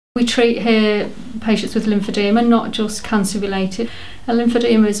We treat here patients with lymphedema, not just cancer related. A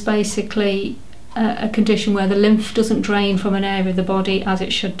lymphedema is basically a condition where the lymph doesn't drain from an area of the body as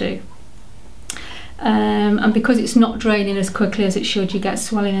it should do. And because it's not draining as quickly as it should, you get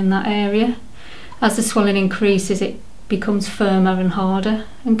swelling in that area. As the swelling increases, it becomes firmer and harder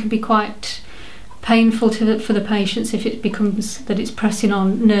and can be quite painful for the patients if it becomes that it's pressing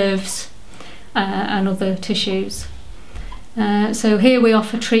on nerves and other tissues. So here we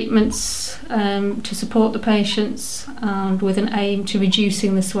offer treatments to support the patients and with an aim to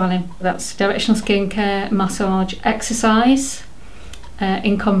reducing the swelling. That's directional skin care, massage, exercise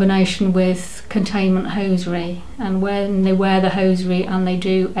in combination with containment hosiery. And when they wear the hosiery and they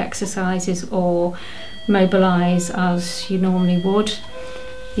do exercises or mobilise as you normally would,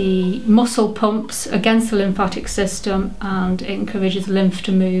 the muscle pumps against the lymphatic system and it encourages lymph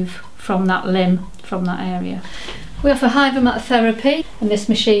to move from that limb, from that area. We offer hypermatotherapy, and this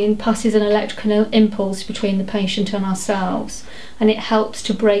machine passes an electrical impulse between the patient and ourselves, and it helps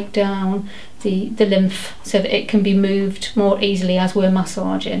to break down the lymph so that it can be moved more easily as we're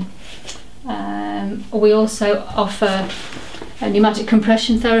massaging. We also offer a pneumatic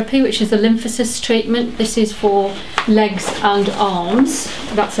compression therapy, which is a lymphocyst treatment. This is for legs and arms.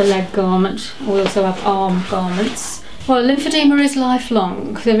 That's a leg garment. We also have arm garments. Well, lymphedema is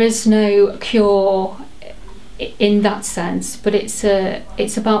lifelong. There is no cure in that sense, but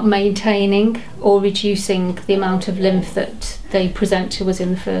it's about maintaining or reducing the amount of lymph that they present to us in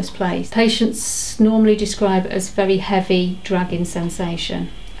the first place. Patients normally describe it as very heavy dragging sensation,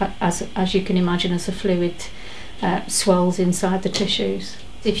 as you can imagine, as the fluid swells inside the tissues.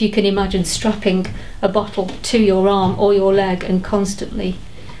 If you can imagine strapping a bottle to your arm or your leg and constantly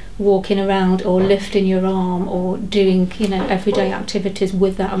walking around or lifting your arm or doing everyday activities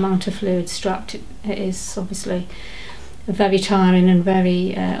with that amount of fluid strapped, it is obviously very tiring and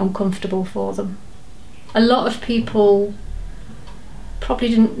very uncomfortable for them. A lot of people probably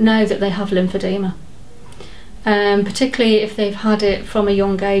didn't know that they have lymphedema, particularly if they've had it from a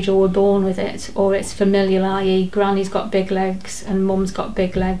young age or were born with it, or it's familial, i.e. granny's got big legs and mum's got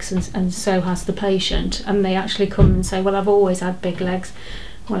big legs and so has the patient, and they actually come and say, well, I've always had big legs.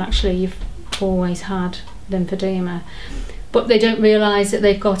 Well, actually you've always had lymphedema, but they don't realise that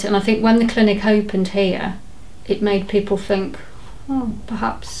they've got it. And I think when the clinic opened here, it made people think, oh,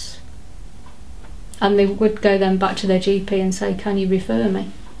 perhaps, and they would go then back to their GP and say, can you refer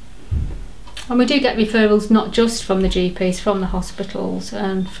me? And we do get referrals not just from the GPs, from the hospitals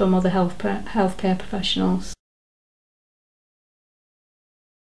and from other healthcare professionals.